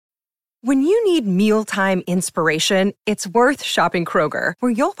When you need mealtime inspiration, it's worth shopping Kroger,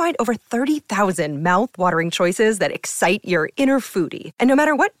 where you'll find over 30,000 mouth-watering choices that excite your inner foodie. And no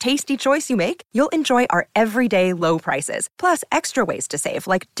matter what tasty choice you make, you'll enjoy our everyday low prices, plus extra ways to save,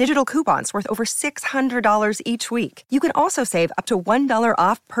 like digital coupons worth over $600 each week. You can also save up to $1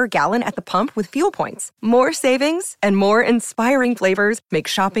 off per gallon at the pump with fuel points. More savings and more inspiring flavors make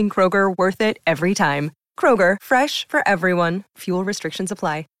shopping Kroger worth it every time. Kroger, fresh for everyone. Fuel restrictions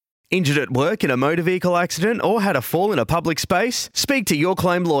apply. Injured at work in a motor vehicle accident or had a fall in a public space? Speak to Your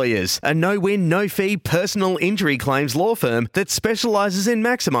Claim Lawyers, a no-win, no-fee personal injury claims law firm that specialises in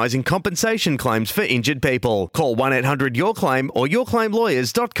maximising compensation claims for injured people. Call 1-800-YOUR-CLAIM or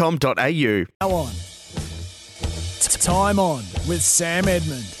yourclaimlawyers.com.au. Now on. Time on with Sam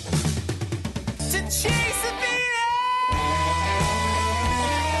Edmund.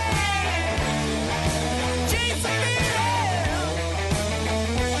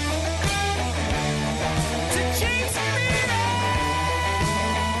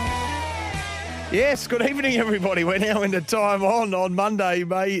 Yes, good evening, everybody. We're now into Time On Monday,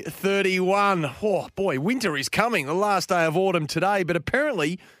 May 31. Oh, boy, winter is coming. The last day of autumn today, but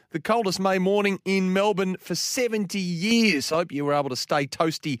apparently the coldest May morning in Melbourne for 70 years. Hope you were able to stay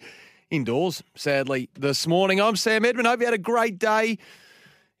toasty indoors, sadly, this morning. I'm Sam Edmund. Hope you had a great day.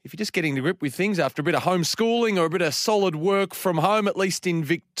 If you're just getting to grip with things after a bit of homeschooling or a bit of solid work from home, at least in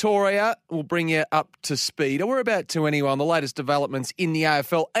Victoria, we'll bring you up to speed. We're about to anyway on the latest developments in the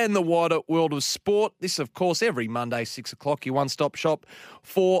AFL and the wider world of sport. This, of course, every Monday, 6 o'clock, your one-stop shop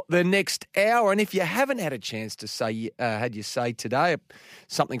for the next hour. And if you haven't had a chance to say, had your say today,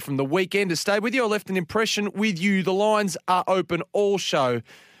 something from the weekend to stay with you or left an impression with you, the lines are open all show.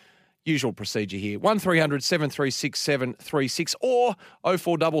 Usual procedure here, 1300 736 736 or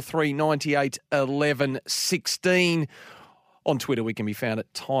 0433 98 11 16. On Twitter, we can be found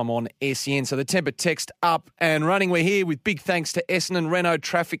at Time On SEN. So the temper text up and running. We're here with big thanks to Essendon Renault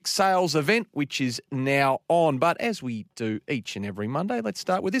Traffic Sales event, which is now on. But as we do each and every Monday, let's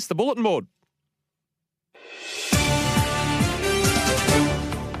start with this, the bulletin board.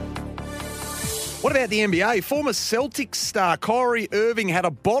 What about the NBA? Former Celtics star Kyrie Irving had a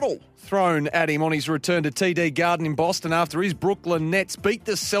bottle thrown at him on his return to TD Garden in Boston after his Brooklyn Nets beat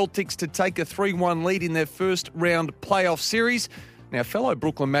the Celtics to take a 3-1 lead in their first round playoff series. Now, fellow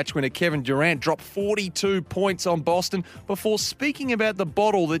Brooklyn match winner Kevin Durant dropped 42 points on Boston before speaking about the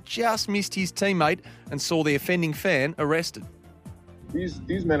bottle that just missed his teammate and saw the offending fan arrested.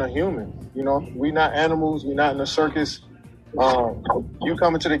 These men are human. You know, we're not animals. We're not in a circus. You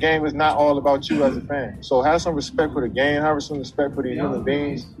coming to the game is not all about you as a fan. So have some respect for the game, have some respect for these human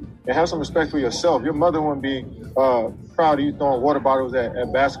beings, and have some respect for yourself. Your mother wouldn't be proud of you throwing water bottles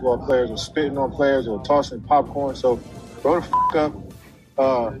at basketball players or spitting on players or tossing popcorn. So grow the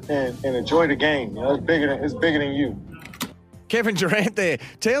up and enjoy the game. You know, it's bigger than you. Kevin Durant there.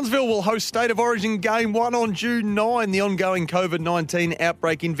 Townsville will host State of Origin Game 1 on June 9. The ongoing COVID-19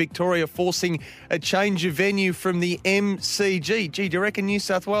 outbreak in Victoria forcing a change of venue from the MCG. Gee, do you reckon New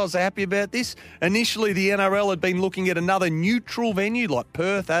South Wales are happy about this? Initially, the NRL had been looking at another neutral venue like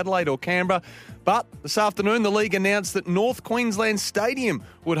Perth, Adelaide or Canberra. But this afternoon, the league announced that North Queensland Stadium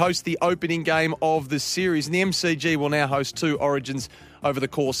would host the opening game of the series. And the MCG will now host 2 Origins over the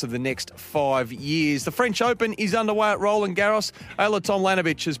course of the next 5 years. The French Open is underway at Roland Garros. Ayla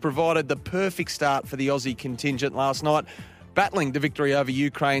Tomljanovic has provided the perfect start for the Aussie contingent last night, battling the victory over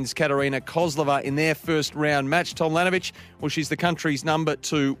Ukraine's Katerina Kozlova in their first round match. Tomljanovic, well, she's the country's number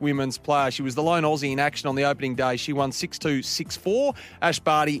 2 women's player. She was the lone Aussie in action on the opening day. She won 6-2, 6-4. Ash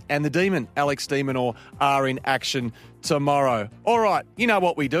Barty and the Demon, Alex de Minaur, are in action tomorrow. All right, you know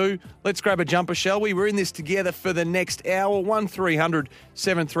what we do. Let's grab a jumper, shall we? We're in this together for the next hour. 1300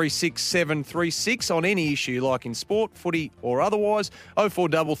 736 736 on any issue like in sport, footy or otherwise.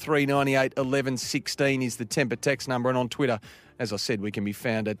 0433 98 11 16 is the temper text number, and on Twitter, as I said, we can be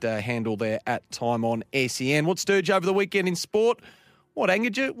found at handle there at Time On SEN. What stirred you over the weekend in sport? What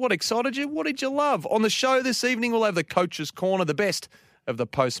angered you? What excited you? What did you love? On the show this evening, we'll have the Coach's Corner, the best of the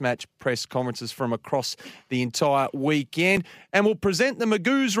post-match press conferences from across the entire weekend. And we'll present the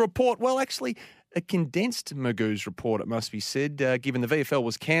Magoo's report. Well, actually, a condensed Magoo's report, it must be said, given the VFL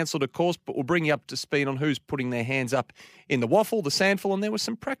was cancelled, of course, but we'll bring you up to speed on who's putting their hands up in the waffle, the sandful, and there were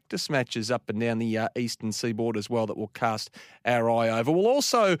some practice matches up and down the eastern seaboard as well that we'll cast our eye over. We'll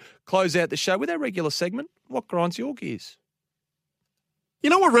also close out the show with our regular segment, What Grinds Your Gears? You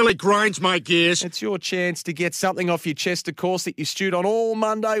know what really grinds my gears? It's your chance to get something off your chest, of course, that you stewed on all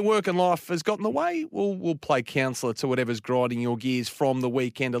Monday. Work and life has got in the way. We'll play counsellor to whatever's grinding your gears from the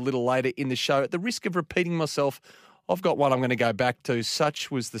weekend a little later in the show. At the risk of repeating myself, I've got one I'm going to go back to. Such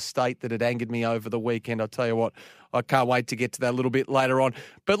was the state that it angered me over the weekend. I'll tell you what, I can't wait to get to that a little bit later on.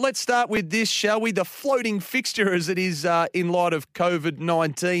 But let's start with this, shall we? The floating fixture as it is in light of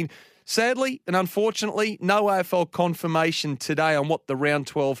COVID-19. Sadly and unfortunately, no AFL confirmation today on what the round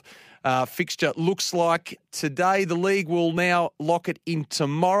 12 fixture looks like. Today, the league will now lock it in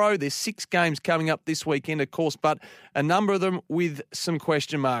tomorrow. There's 6 games coming up this weekend, of course, but a number of them with some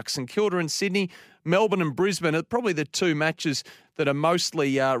question marks. St Kilda and Sydney, Melbourne and Brisbane are probably the 2 matches that are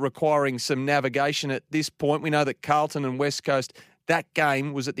mostly requiring some navigation at this point. We know that Carlton and West Coast, that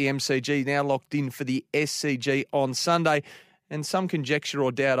game was at the MCG, now locked in for the SCG on Sunday. And some conjecture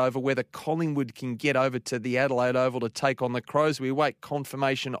or doubt over whether Collingwood can get over to the Adelaide Oval to take on the Crows. We await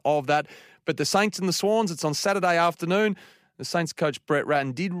confirmation of that. But the Saints and the Swans, it's on Saturday afternoon. The Saints coach Brett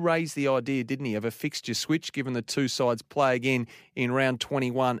Ratton did raise the idea, didn't he, of a fixture switch, given the 2 sides play again in round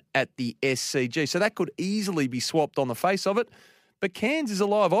 21 at the SCG. So that could easily be swapped on the face of it. But Cairns is a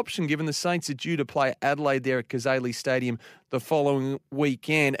live option, given the Saints are due to play Adelaide there at Kazali Stadium the following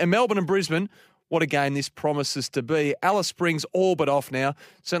weekend. And Melbourne and Brisbane, what a game this promises to be. Alice Springs all but off now.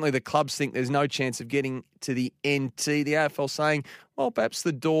 Certainly the clubs think there's no chance of getting to the NT. The AFL saying, well, perhaps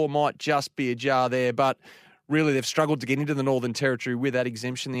the door might just be ajar there, but really they've struggled to get into the Northern Territory with that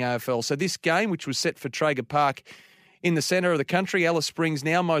exemption, the AFL. So this game, which was set for Traeger Park in the centre of the country, Alice Springs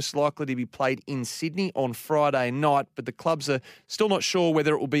now most likely to be played in Sydney on Friday night, but the clubs are still not sure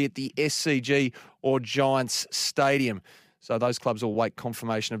whether it will be at the SCG or Giants Stadium. So those clubs will wait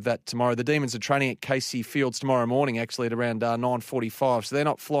confirmation of that tomorrow. The Demons are training at Casey Fields tomorrow morning, actually, at around 9:45. So they're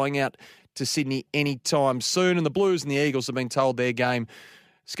not flying out to Sydney anytime soon. And the Blues and the Eagles have been told their game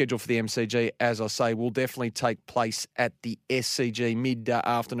scheduled for the MCG, as I say, will definitely take place at the SCG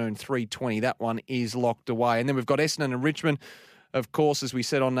mid-afternoon, 3:20. That one is locked away. And then we've got Essendon and Richmond. Of course, as we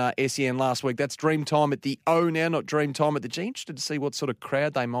said on SEN last week, that's dream time at the O now, not dream time at the G. Interested to see what sort of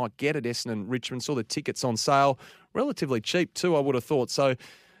crowd they might get at Essendon and Richmond. Saw the tickets on sale. Relatively cheap too, I would have thought. So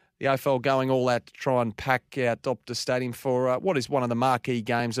the AFL going all out to try and pack out Optus Stadium for what is one of the marquee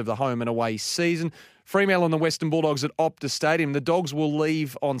games of the home and away season. Fremantle and the Western Bulldogs at Optus Stadium. The Dogs will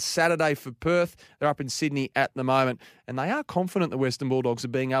leave on Saturday for Perth. They're up in Sydney at the moment, and they are confident the Western Bulldogs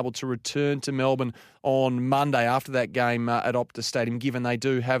of being able to return to Melbourne on Monday after that game at Optus Stadium, given they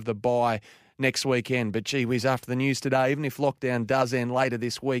do have the bye next weekend. But gee whiz, after the news today, even if lockdown does end later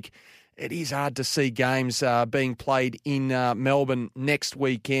this week, it is hard to see games being played in Melbourne next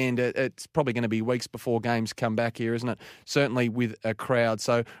weekend. It's probably going to be weeks before games come back here, isn't it? Certainly with a crowd.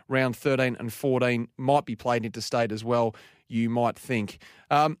 So round 13 and 14 might be played interstate as well, you might think.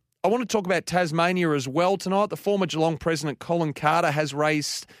 I want to talk about Tasmania as well tonight. The former Geelong president, Colin Carter, has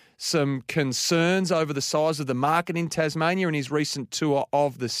raised some concerns over the size of the market in Tasmania in his recent tour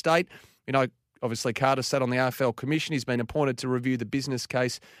of the state. You know, obviously, Carter sat on the AFL Commission. He's been appointed to review the business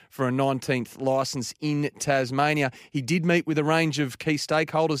case for a 19th licence in Tasmania. He did meet with a range of key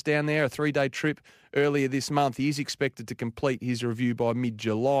stakeholders down there, a 3-day trip earlier this month. He is expected to complete his review by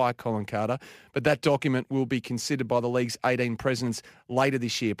mid-July, Colin Carter, but that document will be considered by the league's 18 presidents later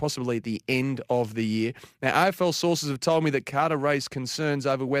this year, possibly at the end of the year. Now, AFL sources have told me that Carter raised concerns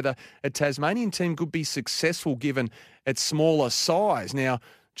over whether a Tasmanian team could be successful given its smaller size. Now,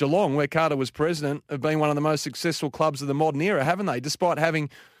 Geelong, where Carter was president, have been one of the most successful clubs of the modern era, haven't they? Despite having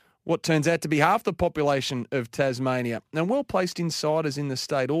what turns out to be half the population of Tasmania. Now, well-placed insiders in the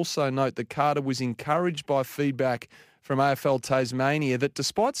state also note that Carter was encouraged by feedback from AFL Tasmania that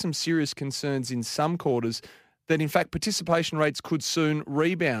despite some serious concerns in some quarters, that in fact participation rates could soon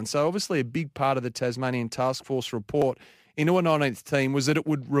rebound. So obviously a big part of the Tasmanian Task Force report into a 19th team was that it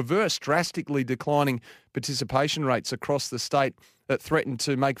would reverse drastically declining participation rates across the state that threatened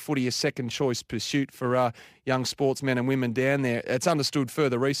to make footy a second choice pursuit for young sportsmen and women down there. It's understood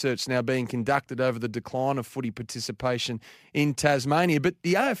further research now being conducted over the decline of footy participation in Tasmania, but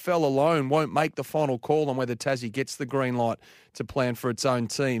the AFL alone won't make the final call on whether Tassie gets the green light to plan for its own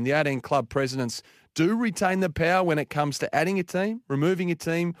team. The 18 club presidents do retain the power when it comes to adding a team, removing a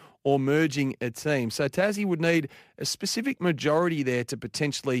team, or merging a team. So Tassie would need a specific majority there to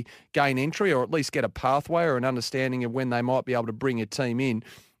potentially gain entry or at least get a pathway or an understanding of when they might be able to bring a team in.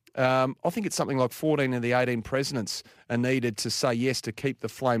 I think it's something like 14 of the 18 presidents are needed to say yes to keep the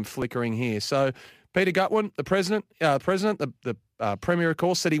flame flickering here. So Peter Gutwein, the Premier, of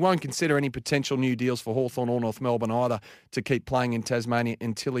course, said he won't consider any potential new deals for Hawthorn or North Melbourne either to keep playing in Tasmania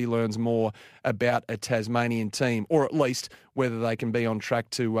until he learns more about a Tasmanian team, or at least whether they can be on track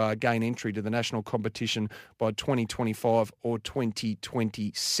to gain entry to the national competition by 2025 or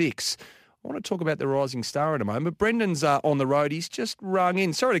 2026. I want to talk about the Rising Star in a moment. Brendan's on the road. He's just rung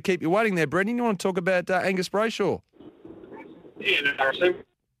in. Sorry to keep you waiting there, Brendan. You want to talk about Angus Brayshaw? Yeah, no,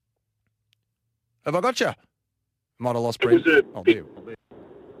 Have I got you? Might have lost Brendan.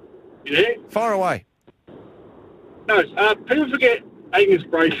 You there? Fire away. No, people forget Angus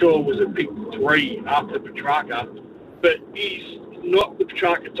Brayshaw was a pick 3 after Petrarca, but he's not the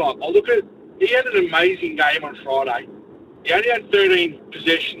Petrarca type. I look at, he had an amazing game on Friday. He only had 13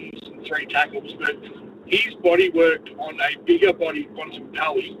 possessions and 3 tackles, but his body work on a bigger body,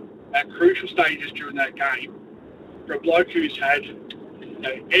 Bontempelli, at crucial stages during that game, for a bloke who's had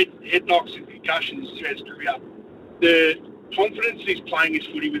head knocks and concussions throughout his career, the confidence he's playing his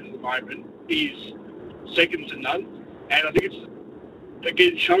footy with at the moment is second to none. And I think it's,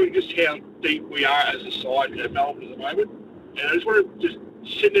 again, showing just how deep we are as a side at Melbourne at the moment. And I just want to just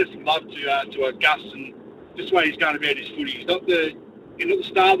send out some love to Gus and just the way he's going about his footy. He's not the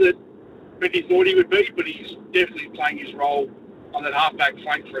star that many thought he would be, but he's definitely playing his role on that halfback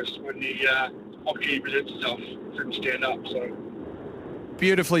flank for us when the opportunity presents itself for him to stand up. So.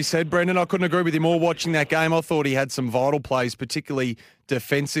 Beautifully said, Brendan. I couldn't agree with you more watching that game. I thought he had some vital plays, particularly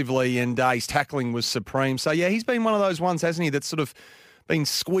defensively, and his tackling was supreme. So, yeah, he's been one of those ones, hasn't he, that's sort of been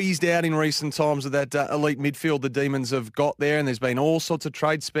squeezed out in recent times of that elite midfield the Demons have got there, and there's been all sorts of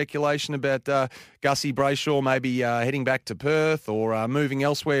trade speculation about Gussie Brayshaw maybe heading back to Perth or moving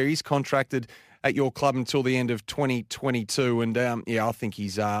elsewhere. He's contracted at your club until the end of 2022. And, I think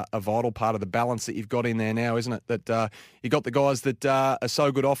he's a vital part of the balance that you've got in there now, isn't it? That you've got the guys that are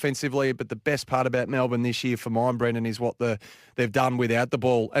so good offensively, but the best part about Melbourne this year for mine, Brendan, is what they've done without the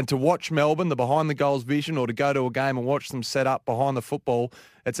ball. And to watch Melbourne, the behind-the-goals vision, or to go to a game and watch them set up behind the football,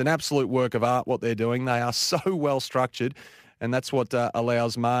 it's an absolute work of art what they're doing. They are so well-structured, and that's what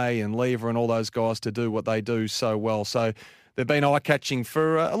allows May and Lever and all those guys to do what they do so well. So they've been eye-catching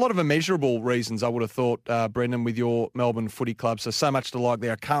for a lot of immeasurable reasons, I would have thought, Brendan, with your Melbourne Footy Club. So much to like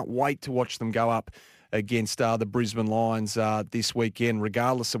there. I can't wait to watch them go up against the Brisbane Lions this weekend,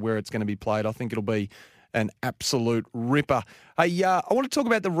 regardless of where it's going to be played. I think it'll be an absolute ripper. Hey, I want to talk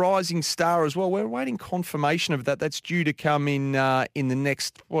about the Rising Star as well. We're waiting confirmation of that. That's due to come in the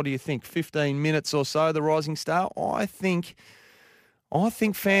next, 15 minutes or so, the Rising Star. I think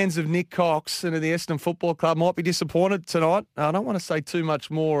fans of Nick Cox and of the Essendon Football Club might be disappointed tonight. I don't want to say too much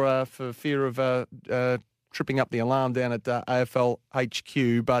more for fear of tripping up the alarm down at AFL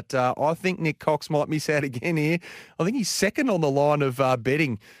HQ, but I think Nick Cox might miss out again here. I think he's second on the line of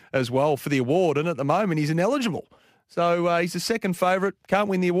betting as well for the award, and at the moment he's ineligible. So he's the second favourite, can't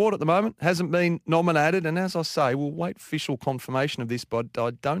win the award at the moment, hasn't been nominated, and as I say, we'll wait for official confirmation of this, but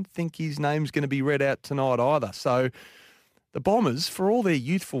I don't think his name's going to be read out tonight either. So the Bombers, for all their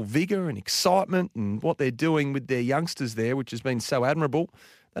youthful vigour and excitement and what they're doing with their youngsters there, which has been so admirable,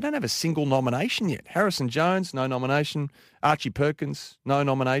 they don't have a single nomination yet. Harrison Jones, no nomination. Archie Perkins, no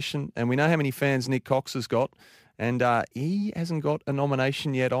nomination. And we know how many fans Nick Cox has got, and he hasn't got a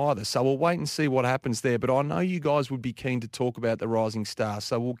nomination yet either. So we'll wait and see what happens there. But I know you guys would be keen to talk about the Rising Star,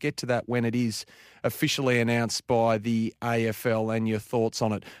 so we'll get to that when it is officially announced by the AFL and your thoughts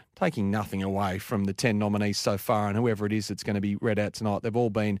on it. Taking nothing away from the 10 nominees so far, and whoever it is that's going to be read out tonight, they've all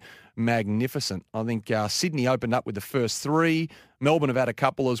been magnificent. I think Sydney opened up with the first 3. Melbourne have had a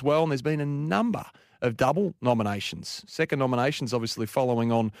couple as well, and there's been a number of double nominations. Second nominations obviously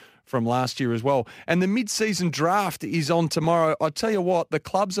following on from last year as well. And the mid-season draft is on tomorrow. I tell you what, the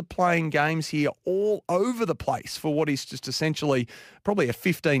clubs are playing games here all over the place for what is just essentially probably a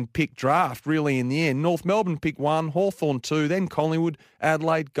 15-pick draft, really, in the end. North Melbourne pick 1, Hawthorn 2, then Collingwood,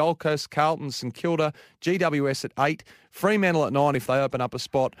 Adelaide, Gold Coast, Carlton, St Kilda, GWS at 8, Fremantle at 9 if they open up a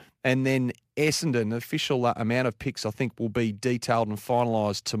spot, and then Essendon. The official amount of picks, I think, will be detailed and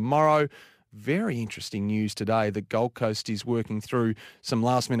finalised tomorrow. Very interesting news today that Gold Coast is working through some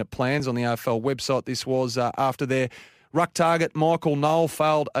last-minute plans on the AFL website. This was after their ruck target, Michael Noel,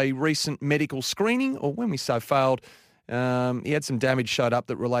 failed a recent medical screening, or when we say failed, he had some damage showed up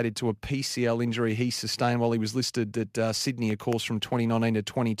that related to a PCL injury he sustained while he was listed at Sydney, of course, from 2019 to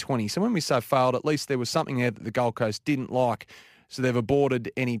 2020. So when we say failed, at least there was something there that the Gold Coast didn't like. So they've aborted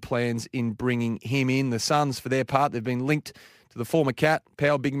any plans in bringing him in. The Suns, for their part, they've been linked to the former Cat,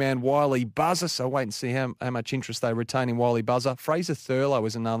 power big man Wiley Buzzer. So wait and see how much interest they retain in Wiley Buzzer. Fraser Thurlow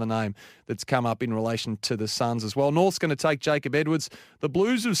is another name that's come up in relation to the Suns as well. North's going to take Jacob Edwards. The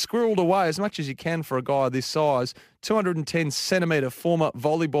Blues have squirreled away as much as you can for a guy this size. 210-centimetre former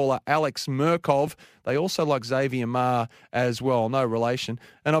volleyballer Alex Murkov. They also like Xavier Maher as well, no relation.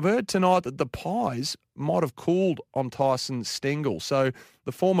 And I've heard tonight that the Pies might have cooled on Tyson Stengel. So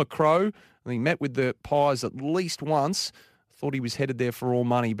the former Crow, I think, met with the Pies at least once. Thought he was headed there for all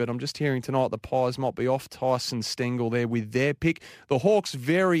money, but I'm just hearing tonight the Pies might be off Tyson Stengel there with their pick. The Hawks,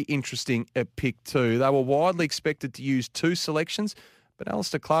 very interesting at pick 2. They were widely expected to use 2 selections, but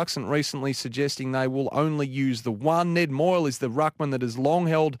Alistair Clarkson recently suggesting they will only use the 1. Ned Moyle is the ruckman that has long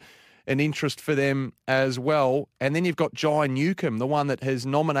held an interest for them as well. And then you've got Jai Newcomb, the one that has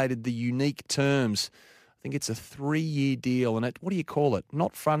nominated the unique terms. I think it's a 3-year deal, and what do you call it?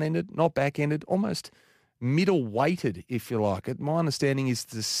 Not front-ended, not back-ended, almost middle-weighted, if you like. My understanding is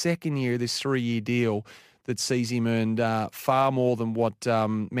the second year of this 3-year deal that sees him earned far more than what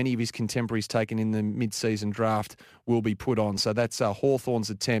many of his contemporaries taken in the mid-season draft will be put on. So that's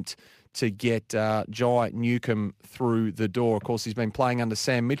Hawthorn's attempt to get Jai Newcomb through the door. Of course, he's been playing under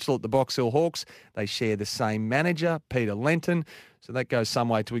Sam Mitchell at the Box Hill Hawks. They share the same manager, Peter Lenton. So that goes some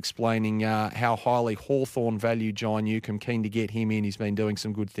way to explaining how highly Hawthorn value Jai Newcomb, keen to get him in. He's been doing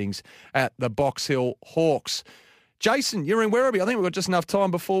some good things at the Box Hill Hawks. Jason, you're in Werribee. I think we've got just enough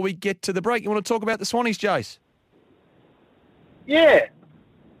time before we get to the break. You want to talk about the Swannies, Jace? Yeah.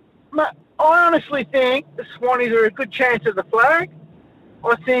 I honestly think the Swannies are a good chance at the flag.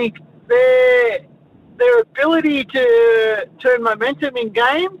 I think their ability to turn momentum in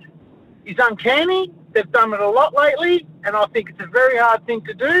games is uncanny. They've done it a lot lately, and I think it's a very hard thing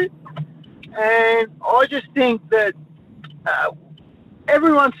to do. And I just think that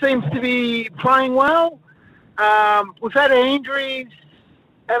everyone seems to be playing well. We've had injuries,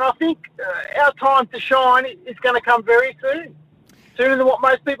 and I think our time to shine is going to come very soon, sooner than what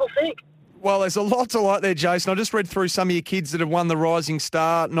most people think. Well, there's a lot to like there, Jason. I just read through some of your kids that have won the Rising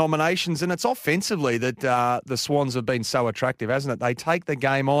Star nominations, and it's offensively that the Swans have been so attractive, hasn't it? They take the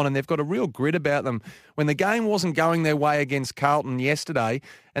game on, and they've got a real grit about them. When the game wasn't going their way against Carlton yesterday,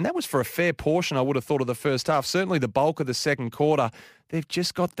 and that was for a fair portion, I would have thought, of the first half, certainly the bulk of the second quarter, they've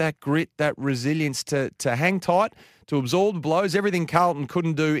just got that grit, that resilience to hang tight, to absorb the blows, everything Carlton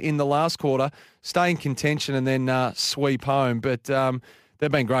couldn't do in the last quarter, stay in contention and then sweep home. But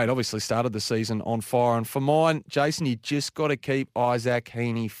they've been great. Obviously started the season on fire. And for mine, Jason, you just got to keep Isaac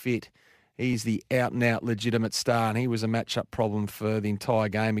Heaney fit. He's the out-and-out legitimate star, and he was a matchup problem for the entire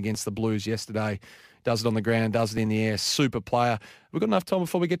game against the Blues yesterday. Does it on the ground, does it in the air. Super player. We've got enough time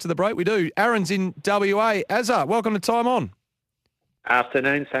before we get to the break. We do. Aaron's in WA. Azza, welcome to Time On.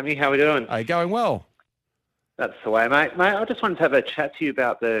 Afternoon, Sammy. How are we doing? Hey, going well. That's the way, mate. Mate, I just wanted to have a chat to you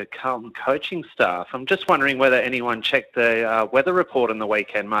about the Carlton coaching staff. I'm just wondering whether anyone checked the weather report on the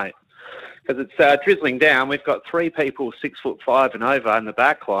weekend, mate. Because it's drizzling down. We've got 3 people 6'5" and over in the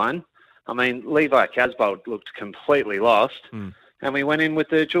back line. I mean, Levi Casbolt looked completely lost. And we went in with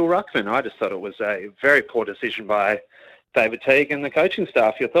the dual ruckman. I just thought it was a very poor decision by David Teague and the coaching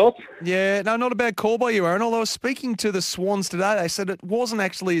staff. Your thoughts? Yeah, no, not a bad call by you, Aaron. Although I was speaking to the Swans today, they said it wasn't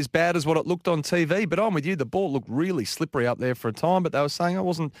actually as bad as what it looked on TV, but I'm with you. The ball looked really slippery up there for a time, but they were saying it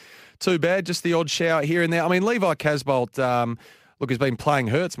wasn't too bad, just the odd shower here and there. I mean, Levi Casbolt, look, he's been playing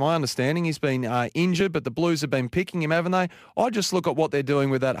hurt, it's my understanding. He's been injured, but the Blues have been picking him, haven't they? I just look at what they're doing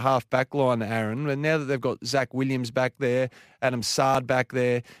with that half-back line, Aaron, and now that they've got Zach Williams back there, Adam Sard back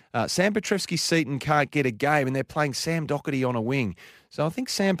there, Sam Petrevski-Seton can't get a game, and they're playing Sam Doherty on a wing. So I think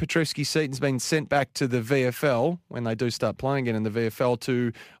Sam Petrevski-Seton's been sent back to the VFL, when they do start playing again in the VFL,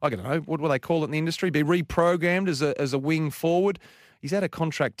 to, I don't know, what do they call it in the industry, be reprogrammed as a wing forward. He's had a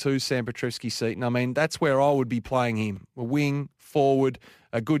contract too, Sam Petrevski-Seton. I mean, that's where I would be playing him. A wing, forward,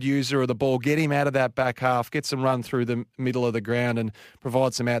 a good user of the ball, get him out of that back half, get some run through the middle of the ground and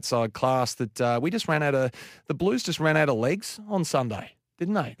provide some outside class that the Blues just ran out of legs on Sunday,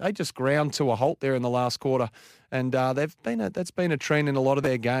 didn't they? They just ground to a halt there in the last quarter. And that's been a trend in a lot of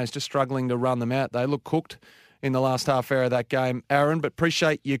their games, just struggling to run them out. They look cooked in the last half hour of that game, Aaron, but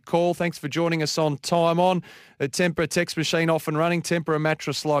appreciate your call. Thanks for joining us on Time On. The Tempur text machine off and running. Tempur, a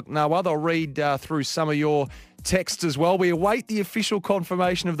mattress like no other. I'll read through some of your texts as well. We await the official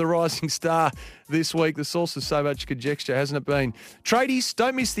confirmation of the Rising Star this week. The source of so much conjecture, hasn't it been? Tradies,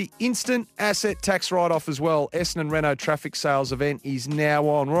 don't miss the instant asset tax write-off as well. Essendon Renault traffic sales event is now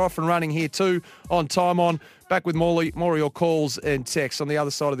on. We're off and running here too on Time On. Back with more of your calls and texts on the other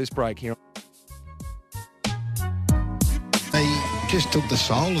side of this break here. Just took the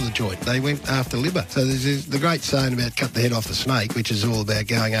soul of the joint. They went after liver. So there's the great saying about cut the head off the snake, which is all about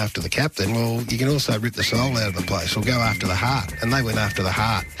going after the captain. Well, you can also rip the soul out of the place or go after the heart. And they went after the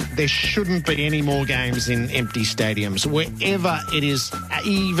heart. There shouldn't be any more games in empty stadiums. Wherever it is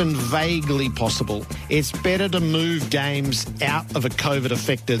even vaguely possible, it's better to move games out of a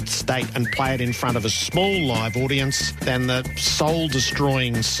COVID-affected state and play it in front of a small live audience than the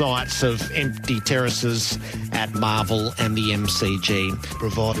soul-destroying sights of empty terraces at Marvel and the MCG. MCG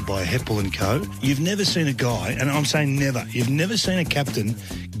provided by Heppel & Co. You've never seen a guy, and I'm saying never, you've never seen a captain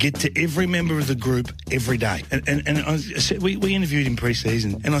get to every member of the group every day. And I said, we interviewed him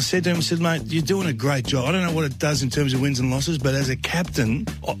pre-season, and I said to him, I said, mate, you're doing a great job. I don't know what it does in terms of wins and losses, but as a captain,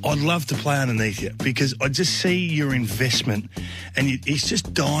 I'd love to play underneath you because I just see your investment, and he's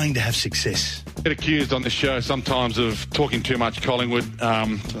just dying to have success. Get accused on the show sometimes of talking too much Collingwood.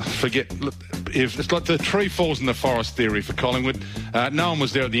 If it's like the tree falls in the forest theory for Collingwood. No one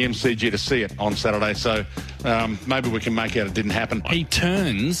was there at the MCG to see it on Saturday, so maybe we can make out it didn't happen. He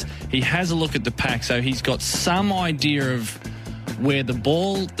turns, he has a look at the pack, so he's got some idea of where the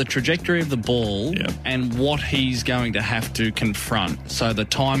ball, the trajectory of the ball, and what he's going to have to confront. So the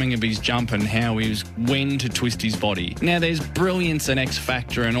timing of his jump and when to twist his body. Now there's brilliance and X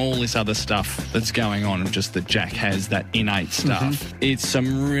factor and all this other stuff that's going on, just that Jack has that innate stuff. It's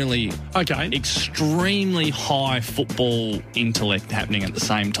some really extremely high football intellect happening at the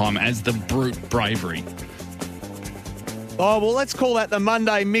same time as the brute bravery. Oh, well, let's call that the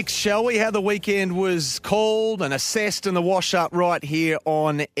Monday mix, shall we? How the weekend was called and assessed and the wash-up right here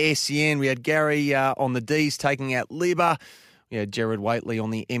on SEN. We had Gary on the Ds taking out Libba. We had Jared Waitley on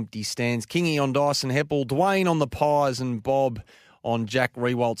the empty stands. Kingy on Dyson Heppel. Dwayne on the pies and Bob on Jack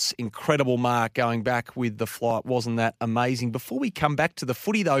Rewalt's incredible mark going back with the flight. Wasn't that amazing? Before we come back to the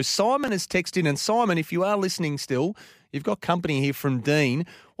footy, though, Simon has texted in. And Simon, if you are listening still, you've got company here from Dean.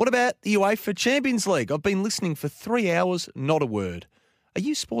 What about the UEFA Champions League? I've been listening for 3 hours, not a word. Are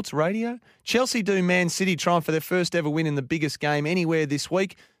you sports radio? Chelsea do Man City trying for their first ever win in the biggest game anywhere this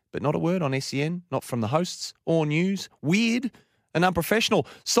week, but not a word on SEN, not from the hosts or news. Weird and unprofessional.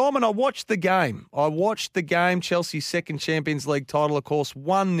 Simon, I watched the game. Chelsea's second Champions League title, of course,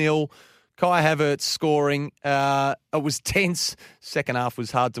 1-0. Kai Havertz scoring. It was tense. Second half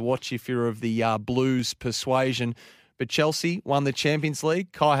was hard to watch if you're of the Blues persuasion. But Chelsea won the Champions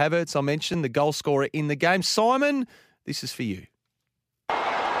League. Kai Havertz, I mentioned, the goal scorer in the game. Simon, this is for you.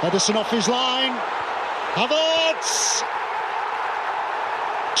 Edison off his line. Havertz!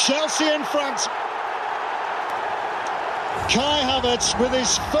 Chelsea in front. Kai Havertz, with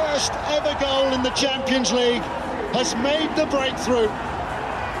his first ever goal in the Champions League, has made the breakthrough.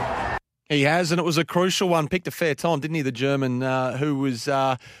 He has, and it was a crucial one. Picked a fair time, didn't he, the German, who was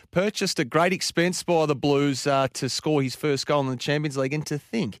purchased at great expense by the Blues to score his first goal in the Champions League. And to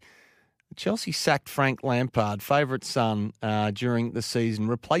think, Chelsea sacked Frank Lampard, favourite son, during the season,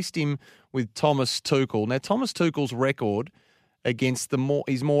 replaced him with Thomas Tuchel. Now, Thomas Tuchel's record against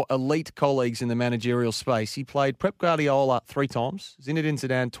his more elite colleagues in the managerial space, he played Pep Guardiola 3 times, Zinedine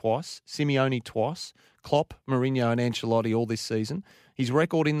Zidane twice, Simeone twice, Klopp, Mourinho and Ancelotti all this season. His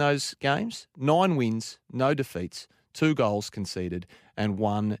record in those games, 9 wins, no defeats, 2 goals conceded and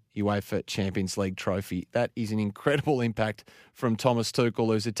 1 UEFA Champions League trophy. That is an incredible impact from Thomas Tuchel,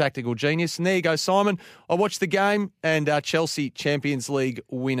 who's a tactical genius. And there you go, Simon. I watched the game and Chelsea Champions League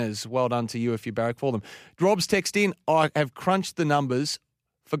winners. Well done to you if you barrack for them. Rob's text in, I have crunched the numbers.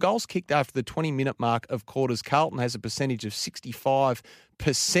 For goals kicked after the 20-minute mark of quarters, Carlton has a percentage of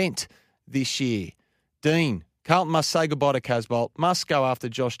 65% this year. Dean, Carlton must say goodbye to Casbolt, must go after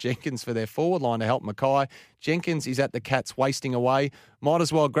Josh Jenkins for their forward line to help Mackay. Jenkins is at the Cats wasting away. Might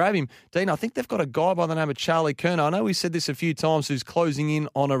as well grab him. Dean, I think they've got a guy by the name of Charlie Curnow. I know we said this a few times, who's closing in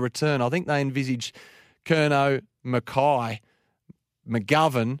on a return. I think they envisage Curnow, Mackay,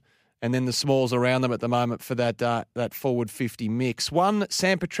 McGovern, and then the smalls around them at the moment for that forward 50 mix. One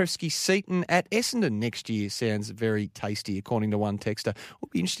Sam Petrevski-Seton at Essendon next year sounds very tasty, according to one texter. It will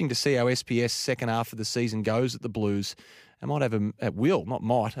be interesting to see how SPS second half of the season goes at the Blues. It might have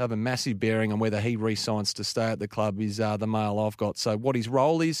have a massive bearing on whether he re-signs to stay at the club is the mail I've got. So what his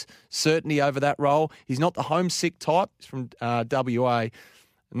role is, certainty over that role. He's not the homesick type. He's from WA,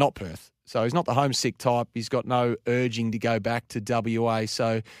 not Perth. So he's not the homesick type. He's got no urging to go back to WA.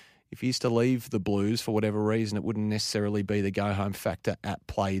 So if he used to leave the Blues for whatever reason, it wouldn't necessarily be the go-home factor at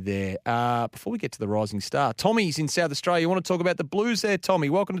play there. Before we get to the Rising Star, Tommy's in South Australia. You want to talk about the Blues there, Tommy?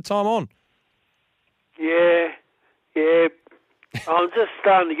 Welcome to Time On. Yeah. I'm just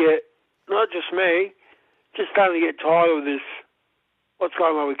starting to get, not just me, just starting to get tired of this, what's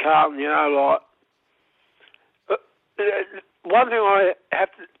going on with Carlton, one thing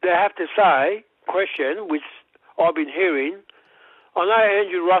they have to say, question, which I've been hearing, I know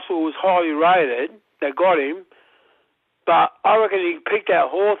Andrew Russell was highly rated. They got him. But I reckon he picked out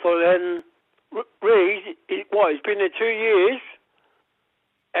Hawthorn and really, he's been there 2 years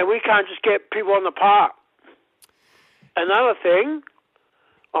and we can't just get people on the park. Another thing,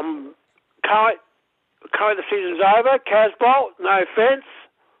 current the season's over. Casbolt, no offence.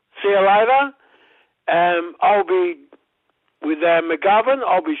 See you later. I'll be with McGovern.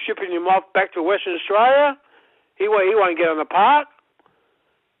 I'll be shipping him off back to Western Australia. He won't get on the park.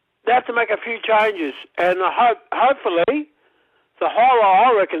 They have to make a few changes, and hopefully the highlight,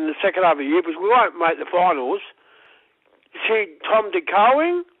 I reckon, in the second half of the year, because we won't make the finals, see Tom De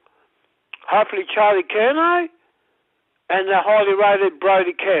Koning, hopefully Charlie Curnow, and the highly rated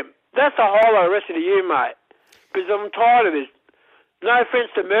Brody Kemp. That's the highlight the rest of the year, mate, because I'm tired of this. No offence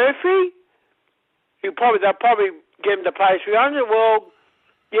to Murphy, they'll probably get him to play 300. Well,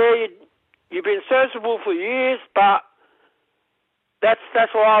 yeah, you've been serviceable for years, but that's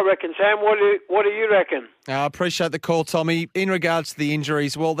what I reckon, Sam. What do you reckon? I appreciate the call, Tommy. In regards to the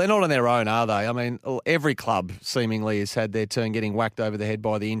injuries, well, they're not on their own, are they? I mean, every club seemingly has had their turn getting whacked over the head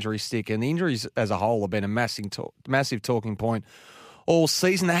by the injury stick, and the injuries as a whole have been a massive talking point all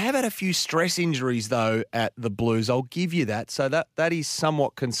season. They have had a few stress injuries, though, at the Blues. I'll give you that. So that is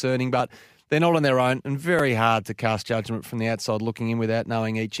somewhat concerning, but they're not on their own, and very hard to cast judgment from the outside looking in without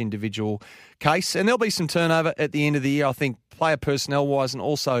knowing each individual case. And there'll be some turnover at the end of the year, I think, player personnel-wise, and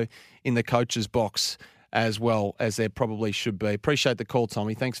also in the coach's box as well, as there probably should be. Appreciate the call,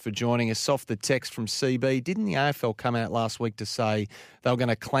 Tommy. Thanks for joining us. Off the text from CB, didn't the AFL come out last week to say they were going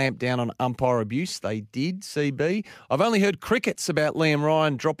to clamp down on umpire abuse? They did, CB. I've only heard crickets about Liam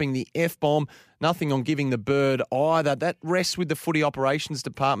Ryan dropping the F-bomb. Nothing on giving the bird either. That rests with the footy operations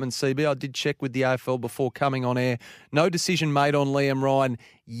department, CB. I did check with the AFL before coming on air. No decision made on Liam Ryan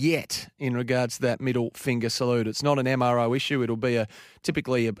yet in regards to that middle finger salute. It's not an MRO issue. It'll be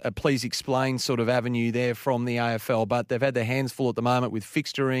typically a please explain sort of avenue there from the AFL. But they've had their hands full at the moment with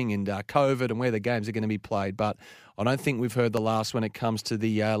fixturing and COVID and where the games are going to be played. But I don't think we've heard the last when it comes to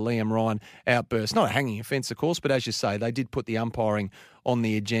the Liam Ryan outburst. Not a hanging offence, of course, but as you say, they did put the umpiring on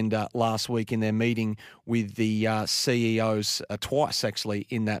the agenda last week in their meeting with the CEOs, twice actually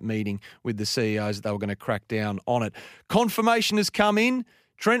in that meeting with the CEOs, that they were going to crack down on it. Confirmation has come in.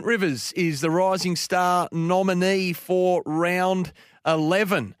 Trent Rivers is the Rising Star nominee for round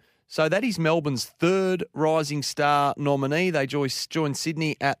 11. So that is Melbourne's third Rising Star nominee. They joined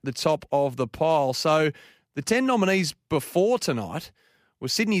Sydney at the top of the pile. So the 10 nominees before tonight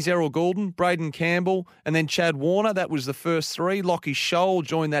was Sydney's Errol Goulden, Braden Campbell, and then Chad Warner. That was the first three. Lockie Scholl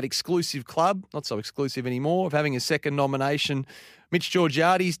joined that exclusive club, not so exclusive anymore, of having a second nomination. Mitch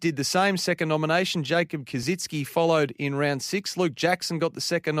Georgiades did the same, second nomination. Jacob Kazitsky followed in round 6. Luke Jackson got the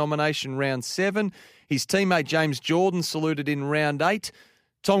second nomination round 7. His teammate James Jordan saluted in round 8.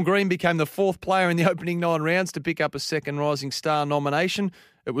 Tom Green became the fourth player in the opening 9 rounds to pick up a second Rising Star nomination.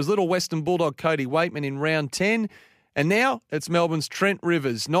 It was Little Western Bulldog Cody Waitman in round 10. And now it's Melbourne's Trent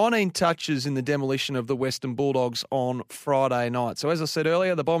Rivers, 19 touches in the demolition of the Western Bulldogs on Friday night. So as I said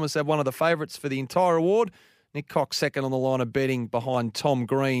earlier, the Bombers have one of the favourites for the entire award. Nick Cox second on the line of betting behind Tom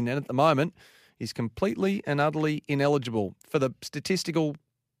Green. And at the moment, he's completely and utterly ineligible. For the statistical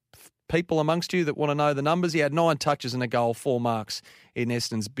people amongst you that want to know the numbers, he had 9 touches and a goal, 4 marks in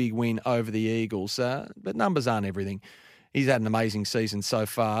Eston's big win over the Eagles. But numbers aren't everything. He's had an amazing season so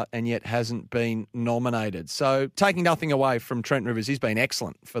far and yet hasn't been nominated. So taking nothing away from Trent Rivers, he's been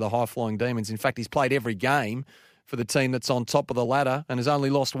excellent for the high-flying Demons. In fact, he's played every game for the team that's on top of the ladder and has only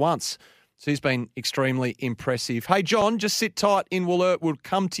lost once. So he's been extremely impressive. Hey, John, just sit tight in Wollert. We'll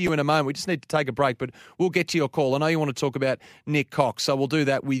come to you in a moment. We just need to take a break, but we'll get to your call. I know you want to talk about Nick Cox, so we'll do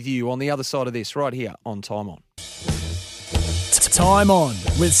that with you on the other side of this, right here on Time On. Time On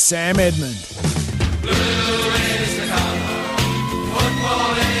with Sam Edmund.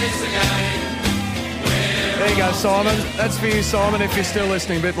 There you go, Simon. That's for you, Simon. If you're still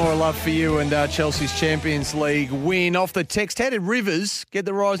listening, a bit more love for you and Chelsea's Champions League win. Off the text, how did Rivers get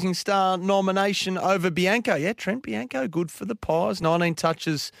the Rising Star nomination over Bianco? Yeah, Trent Bianco, good for the Pies. 19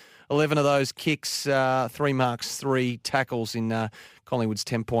 touches, 11 of those kicks, 3 marks, 3 tackles in Collingwood's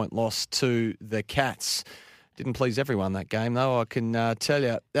 10-point loss to the Cats. Didn't please everyone that game, though, I can tell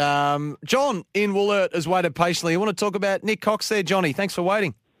you. John in Wollert has waited patiently. You want to talk about Nick Cox there, Johnny? Thanks for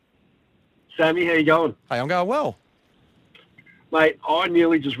waiting. Sammy, how you going? Hey, I'm going well. Mate, I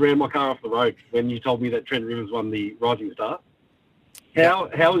nearly just ran my car off the road when you told me that Trent Rivers won the Rising Star. How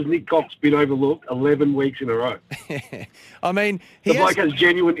has Nick Cox been overlooked 11 weeks in a row? I mean, the bloke has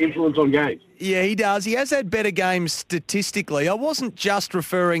genuine influence on games. Yeah, he does. He has had better games statistically. I wasn't just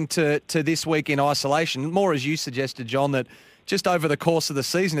referring to this week in isolation, more as you suggested, John, that just over the course of the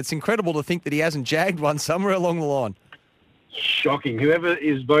season, it's incredible to think that he hasn't jagged one somewhere along the line. Shocking. Whoever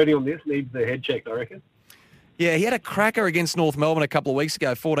is voting on this needs their head checked, I reckon. Yeah, he had a cracker against North Melbourne a couple of weeks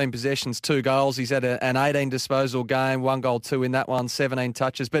ago, 14 possessions, 2 goals. He's had an 18 disposal game, 1 goal, 2 in that one, 17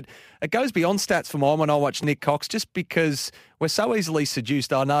 touches. But it goes beyond stats for mine when I watch Nick Cox, just because we're so easily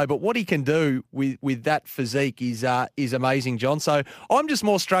seduced, I know. But what he can do with that physique is amazing, John. So I'm just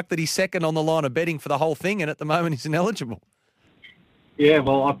more struck that he's second on the line of betting for the whole thing, and at the moment he's ineligible. Yeah,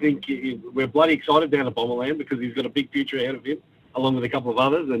 well, I think we're bloody excited down at Bomberland because he's got a big future ahead of him, along with a couple of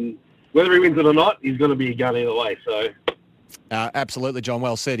others, and whether he wins it or not, he's going to be a gun either way. So, absolutely, John.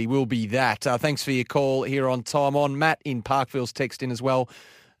 Well said. He will be that. Thanks for your call here on Time On. Matt in Parkville's text in as well.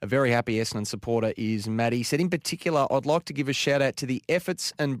 A very happy Essendon supporter is Matt. He said, in particular, I'd like to give a shout out to the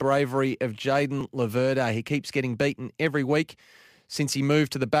efforts and bravery of Jaden Laverde. He keeps getting beaten every week since he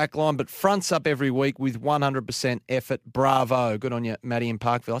moved to the back line, but fronts up every week with 100% effort. Bravo. Good on you, Matty in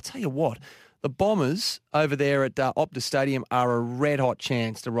Parkville. I'll tell you what. The Bombers over there at Optus Stadium are a red-hot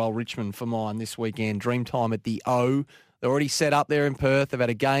chance to roll Richmond for mine this weekend. Dreamtime at the O. They're already set up there in Perth. They've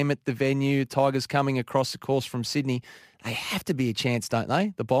had a game at the venue. Tigers coming across the course from Sydney. They have to be a chance, don't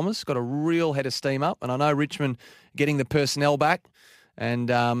they? The Bombers got a real head of steam up. And I know Richmond getting the personnel back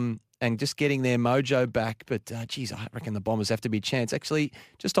and just getting their mojo back. But, geez, I reckon the Bombers have to be a chance. Actually,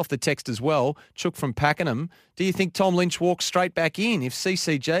 just off the text as well, Chook from Pakenham, do you think Tom Lynch walks straight back in if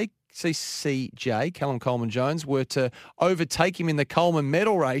CCJ, Callum Coleman-Jones, were to overtake him in the Coleman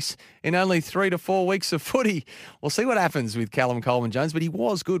medal race in only 3 to 4 weeks of footy? We'll see what happens with Callum Coleman-Jones, but he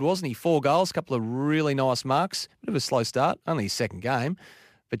was good, wasn't he? 4 goals, a couple of really nice marks. Bit of a slow start, only his second game.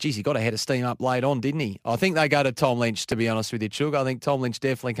 But, geez, he got a head of steam up late on, didn't he? I think they go to Tom Lynch, to be honest with you, Chug. I think Tom Lynch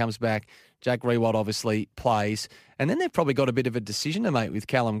definitely comes back. Jack Rewalt obviously plays. And then they've probably got a bit of a decision to make with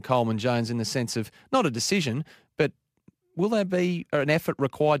Callum Coleman-Jones in the sense of, not a decision, but will there be an effort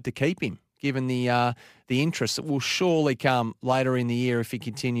required to keep him, given the interest that will surely come later in the year if he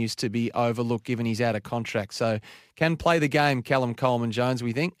continues to be overlooked, given he's out of contract? So can play the game, Callum Coleman-Jones,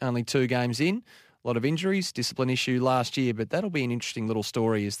 we think. Only 2 games in. A lot of injuries, discipline issue last year, but that'll be an interesting little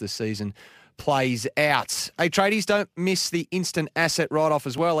story as the season plays out. Hey, tradies, don't miss the instant asset write-off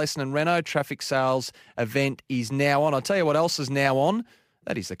as well. Essendon Renault traffic sales event is now on. I'll tell you what else is now on.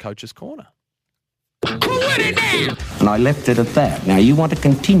 That is the Coach's Corner. And I left it at that. Now you want to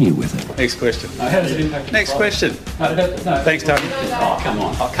continue with it. Next question. How does it impact? Next question. No. Thanks, Tony. Oh, come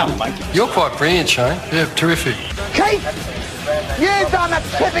on. Oh, come on, mate. You're quite brilliant, Shane. Yeah, terrific. Keith, you've done a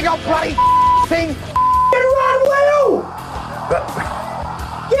typical bloody thing. You run well.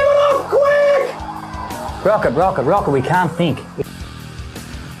 Give it off quick. Rocket, we can't think.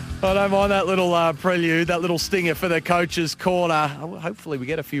 I don't mind that little prelude, that little stinger for the Coach's Corner. Hopefully we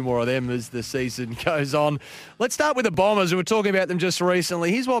get a few more of them as the season goes on. Let's start with the Bombers. We were talking about them just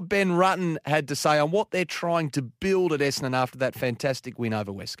recently. Here's what Ben Rutten had to say on what they're trying to build at Essendon after that fantastic win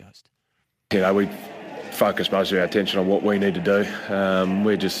over West Coast. We focus most of our attention on what we need to do.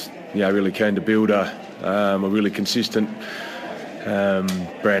 We're just really keen to build a really consistent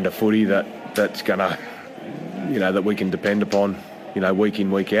brand of footy that's going to, that we can depend upon. Week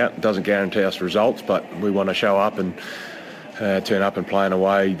in, week out. It doesn't guarantee us results, but we want to show up and turn up and play in a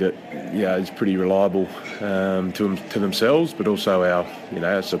way that is pretty reliable to themselves, but also our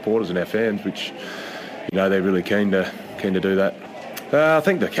supporters and our fans, which they're really keen to do that. I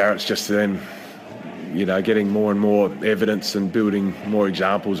think the carrot's just them, getting more and more evidence and building more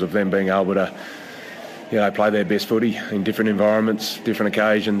examples of them being able to play their best footy in different environments, different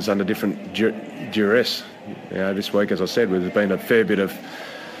occasions, under different duress. This week, as I said, there's been a fair bit of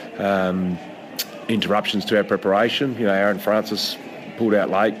interruptions to our preparation. Aaron Francis pulled out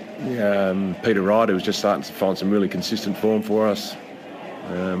late. Peter Wright, who was just starting to find some really consistent form for us.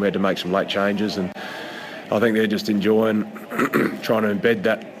 We had to make some late changes, and I think they're just enjoying trying to embed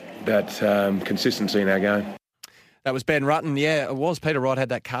that consistency in our game. That was Ben Rutten. Yeah, it was. Peter Wright had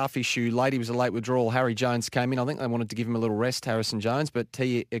that calf issue late. He was a late withdrawal. Harry Jones came in. I think they wanted to give him a little rest, Harrison Jones, but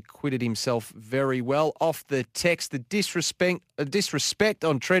he acquitted himself very well. Off the text, the disrespect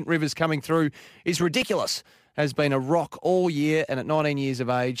on Trent Rivers coming through is ridiculous. Has been a rock all year, and at 19 years of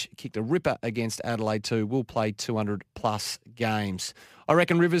age, kicked a ripper against Adelaide too. Will play 200-plus games. I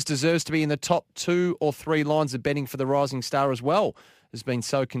reckon Rivers deserves to be in the top 2 or 3 lines of betting for the Rising Star as well. Has been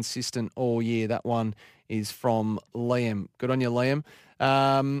so consistent all year. That one is from Liam. Good on you, Liam.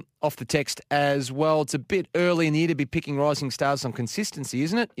 Off the text as well. It's a bit early in the year to be picking rising stars on consistency,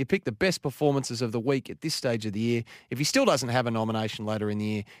 isn't it? You pick the best performances of the week at this stage of the year. If he still doesn't have a nomination later in the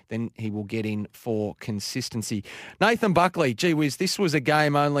year, then he will get in for consistency. Nathan Buckley, gee whiz, this was a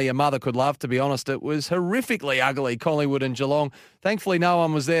game only a mother could love, to be honest. It was horrifically ugly, Collingwood and Geelong. Thankfully, no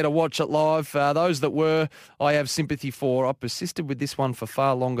one was there to watch it live. Those that were, I have sympathy for. I persisted with this one for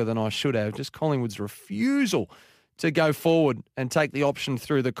far longer than I should have. Just Collingwood's refusal to go forward and take the option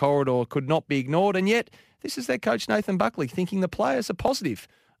through the corridor could not be ignored. And yet, this is their coach, Nathan Buckley, thinking the players are positive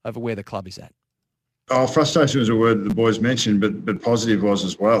over where the club is at. Oh, frustration was a word that the boys mentioned, but positive was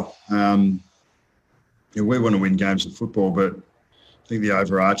as well. We want to win games of football, but I think the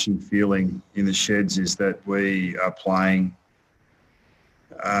overarching feeling in the sheds is that we are playing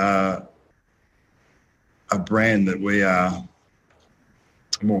a brand that we are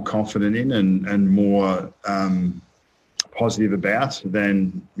more confident in and more positive about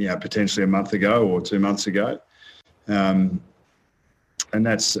than potentially a month ago or 2 months ago, and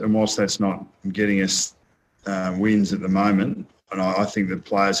whilst that's not getting us wins at the moment, and I think the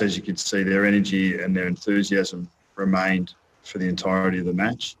players, as you can see, their energy and their enthusiasm remained for the entirety of the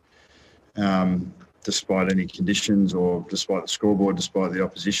match, despite any conditions or despite the scoreboard, despite the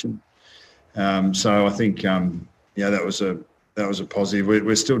opposition. So I think that was a positive.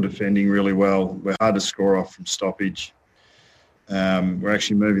 We're still defending really well. We're hard to score off from stoppage. We're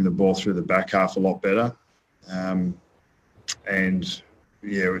actually moving the ball through the back half a lot better.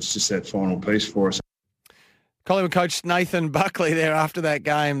 It's just that final piece for us. Collingwood coach Nathan Buckley there after that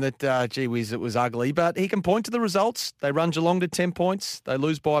game that, gee whiz, it was ugly. But he can point to the results. They run Geelong to 10 points. They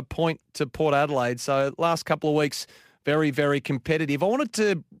lose by a point to Port Adelaide. So last couple of weeks, very, very competitive. I wanted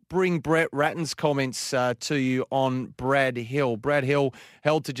to bring Brett Ratten's comments to you on Brad Hill. Brad Hill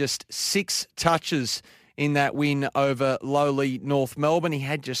held to just 6 touches in that win over lowly North Melbourne. He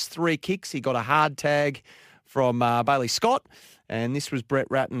had just 3 kicks. He got a hard tag from Bailey Scott. And this was Brett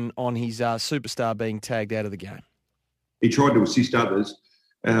Ratten on his superstar being tagged out of the game. He tried to assist others.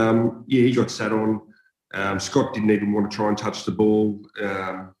 He got sat on. Scott didn't even want to try and touch the ball,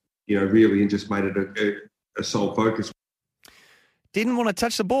 really, and just made it a sole focus. Didn't want to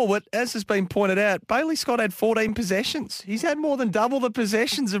touch the ball, but as has been pointed out, Bailey Scott had 14 possessions. He's had more than double the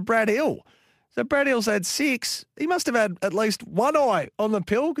possessions of Brad Hill. So Brad Hill's had 6. He must have had at least one eye on the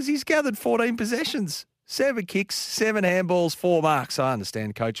pill because he's gathered 14 possessions. 7 kicks, 7 handballs, 4 marks. I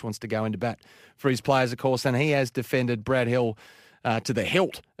understand coach wants to go into bat for his players, of course, and he has defended Brad Hill to the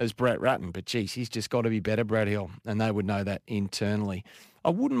hilt as Brett Ratten. But, geez, he's just got to be better, Brad Hill, and they would know that internally. I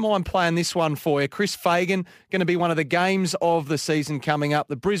wouldn't mind playing this one for you. Chris Fagan, going to be one of the games of the season coming up.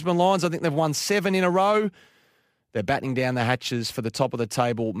 The Brisbane Lions, I think they've won 7 in a row. They're battening down the hatches for the top of the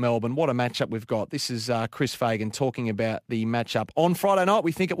table, Melbourne. What a matchup we've got. This is Chris Fagan talking about the matchup on Friday night,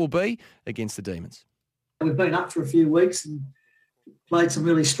 we think it will be, against the Demons. We've been up for a few weeks and played some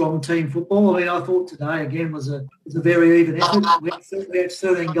really strong team football. I mean, I thought today, again, was a very even effort. We had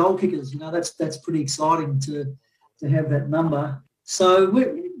 13 goal kickers. That's pretty exciting to have that number. So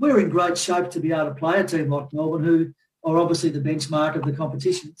we're in great shape to be able to play a team like Melbourne, who are obviously the benchmark of the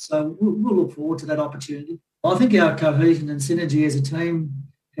competition. So we'll look forward to that opportunity. I think our cohesion and synergy as a team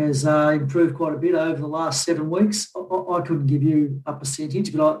has improved quite a bit over the last 7 weeks. I couldn't give you a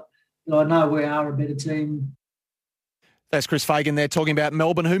percentage, but I know we are a better team. That's Chris Fagan there talking about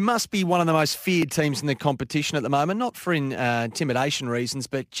Melbourne, who must be one of the most feared teams in the competition at the moment, not for intimidation reasons,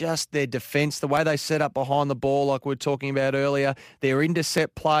 but just their defence, the way they set up behind the ball like we were talking about earlier. Their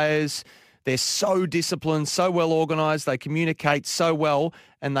intercept players, they're so disciplined, so well organised, they communicate so well,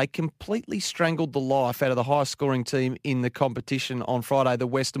 and they completely strangled the life out of the highest scoring team in the competition on Friday, the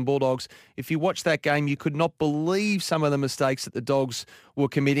Western Bulldogs. If you watch that game, you could not believe some of the mistakes that the Dogs were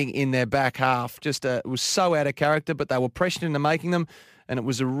committing in their back half. It was so out of character, but they were pressured into making them, and it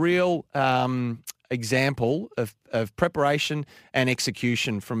was a real example of preparation and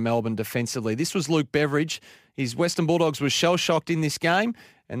execution from Melbourne defensively. This was Luke Beveridge. His Western Bulldogs were shell-shocked in this game,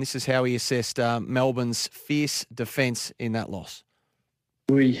 and this is how he assessed Melbourne's fierce defence in that loss.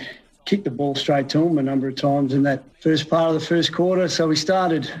 We kicked the ball straight to them a number of times in that first part of the first quarter, so we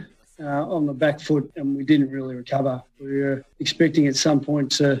started on the back foot and we didn't really recover. We were expecting at some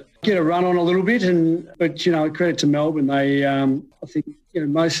point to get a run on a little bit, but credit to Melbourne. They, I think,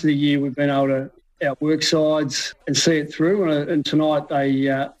 most of the year we've been able to outwork sides and see it through, and tonight they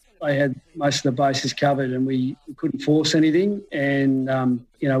had most of the bases covered and we couldn't force anything. And,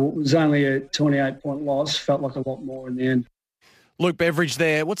 what was only a 28-point loss felt like a lot more in the end. Luke Beveridge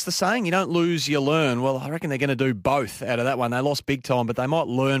there. What's the saying? You don't lose, you learn. Well, I reckon they're going to do both out of that one. They lost big time, but they might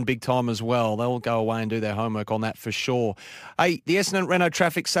learn big time as well. They'll go away and do their homework on that for sure. Hey, the Essendon Renault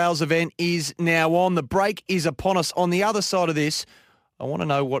Traffic Sales event is now on. The break is upon us. On the other side of this, I want to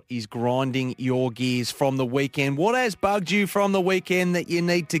know what is grinding your gears from the weekend. What has bugged you from the weekend that you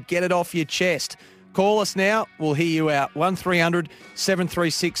need to get it off your chest? Call us now. We'll hear you out. 1300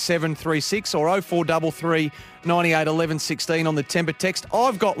 736 736 or 0433 98 11 16 on the Temper text.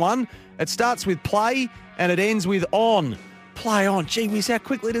 I've got one. It starts with play and it ends with on. Play on. Gee whiz, how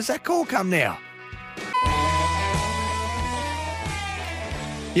quickly does that call come now?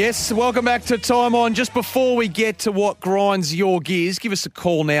 Yes, welcome back to Time On. Just before we get to what grinds your gears, give us a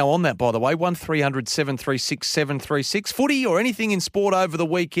call now on that, by the way, 1300 736 736. Footy or anything in sport over the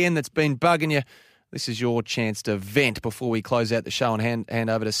weekend that's been bugging you. This is your chance to vent before we close out the show and hand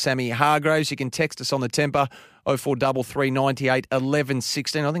over to Sammy Hargraves. You can text us on the Temper, 0433 98 11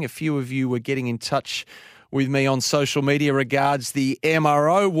 16. I think a few of you were getting in touch with me on social media regards the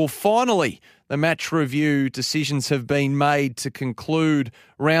MRO. Well, finally, the match review decisions have been made to conclude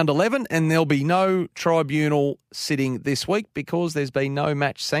round 11, and there'll be no tribunal sitting this week because there's been no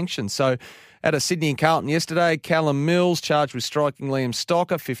match sanctioned. So, out of Sydney and Carlton yesterday, Callum Mills charged with striking Liam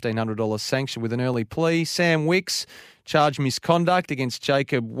Stocker, $1,500 sanction with an early plea. Sam Wicks charged misconduct against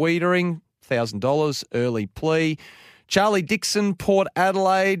Jacob Wiedering, $1,000 early plea. Charlie Dixon, Port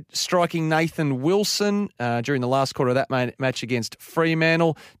Adelaide, striking Nathan Wilson during the last quarter of that match against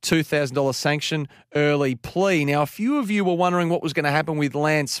Fremantle, $2,000 sanction, early plea. Now, a few of you were wondering what was going to happen with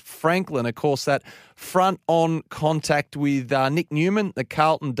Lance Franklin. Of course, that front-on contact with Nick Newman, the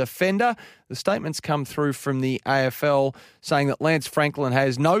Carlton defender. The statements come through from the AFL saying that Lance Franklin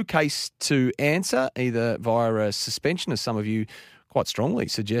has no case to answer, either via a suspension, as some of you quite strongly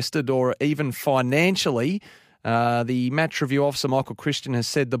suggested, or even financially. The match review officer, Michael Christian, has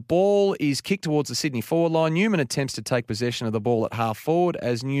said the ball is kicked towards the Sydney forward line. Newman attempts to take possession of the ball at half forward.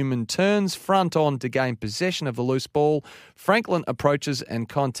 As Newman turns front on to gain possession of the loose ball, Franklin approaches and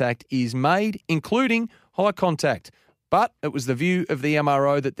contact is made, including high contact. But it was the view of the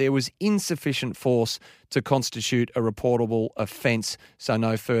MRO that there was insufficient force to constitute a reportable offence, so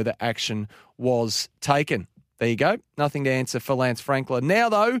no further action was taken. There you go. Nothing to answer for Lance Franklin. Now,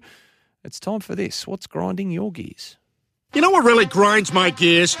 though, it's time for this. What's grinding your gears? You know what really grinds my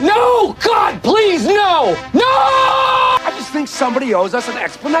gears? No! God, please, no! No! I just think somebody owes us an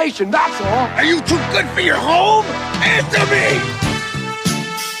explanation, that's all. Are you too good for your home? Answer me!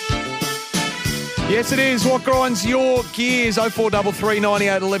 Yes, it is. What grinds your gears? 0433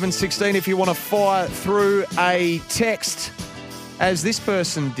 98 11 16 if you want to fire through a text, as this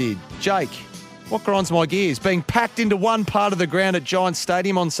person did. Jake, what grinds my gears? Being packed into one part of the ground at Giants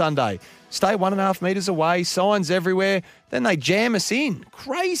Stadium on Sunday. Stay 1.5 metres away, signs everywhere. Then they jam us in.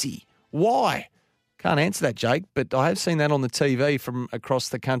 Crazy. Why? Can't answer that, Jake, but I have seen that on the TV from across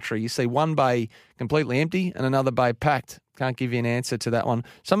the country. You see one bay completely empty and another bay packed. Can't give you an answer to that one.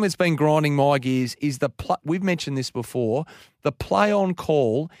 Something that's been grinding my gears is we've mentioned this before, the play-on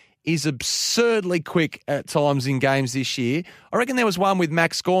call is absurdly quick at times in games this year. I reckon there was one with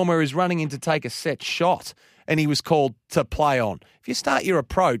Max Gorm where he's running in to take a set shot and he was called to play on. If you start your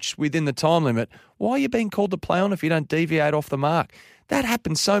approach within the time limit, why are you being called to play on if you don't deviate off the mark? That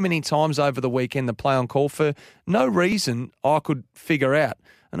happened so many times over the weekend, the play on call, for no reason I could figure out.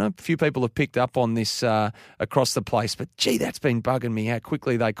 I know a few people have picked up on this across the place, but gee, that's been bugging me how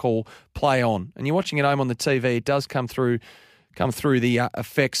quickly they call play on. And you're watching it home on the TV, it does come through the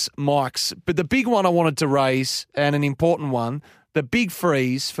effects mics. But the big one I wanted to raise, and an important one, the big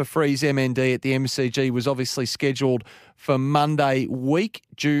freeze for Freeze MND at the MCG was obviously scheduled for Monday week,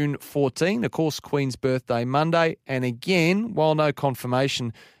 June 14. Of course, Queen's birthday Monday. And again, while no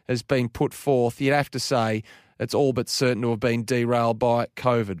confirmation has been put forth, you'd have to say it's all but certain to have been derailed by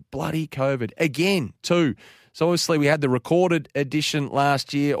COVID. Bloody COVID. Again, too. So obviously we had the recorded edition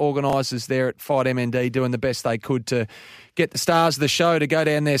last year, organisers there at Fight MND doing the best they could to get the stars of the show to go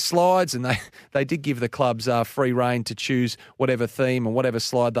down their slides, and they did give the clubs free rein to choose whatever theme and whatever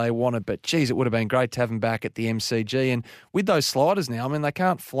slide they wanted. But, geez, it would have been great to have them back at the MCG. And with those sliders now, I mean, they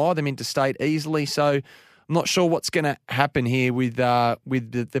can't fly them interstate easily, so I'm not sure what's going to happen here with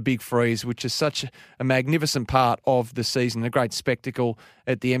the big freeze, which is such a magnificent part of the season, a great spectacle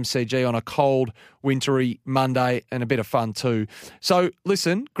at the MCG on a cold, wintry Monday, and a bit of fun too. So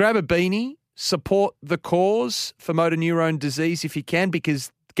listen, grab a beanie, support the cause for motor neurone disease if you can,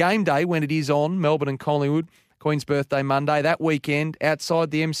 because game day, when it is on, Melbourne and Collingwood, Queen's birthday Monday, that weekend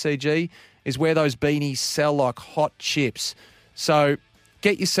outside the MCG is where those beanies sell like hot chips. So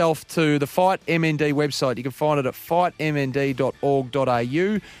get yourself to the Fight MND website. You can find it at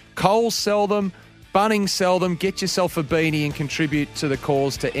fightmnd.org.au. Coles sell them. Bunnings sell them. Get yourself a beanie and contribute to the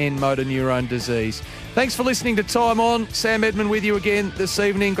cause to end motor neurone disease. Thanks for listening to Time On. Sam Edmund with you again this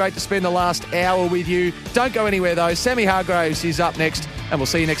evening. Great to spend the last hour with you. Don't go anywhere, though. Sammy Hargraves is up next, and we'll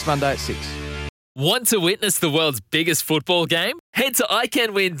see you next Monday at 6. Want to witness the world's biggest football game? Head to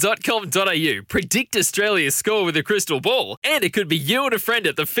iCanWin.com.au, predict Australia's score with a crystal ball, and it could be you and a friend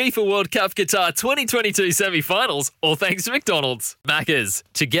at the FIFA World Cup Qatar 2022 semi-finals, all thanks to McDonald's. Maccas,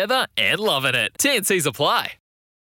 together and loving it. TNCs apply.